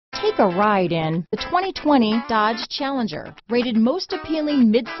Take a ride in the 2020 Dodge Challenger. Rated most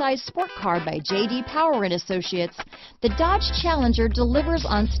appealing midsize sport car by J.D. Power and Associates, the Dodge Challenger delivers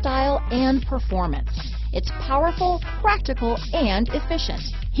on style and performance. It's powerful, practical, and efficient.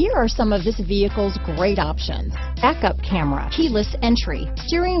 Here are some of this vehicle's great options: backup camera, keyless entry,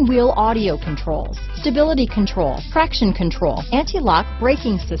 steering wheel audio controls, stability control, traction control, anti-lock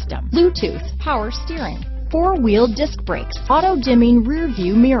braking system, Bluetooth, power steering, four-wheel disc brakes, auto-dimming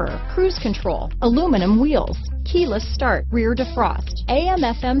rear-view mirror, cruise control, aluminum wheels, keyless start, rear defrost,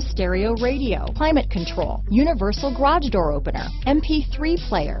 AM/FM stereo radio, climate control, universal garage door opener, MP3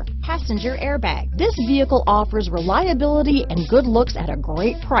 player, passenger airbag. This vehicle offers reliability and good looks at a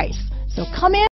great price. So come in.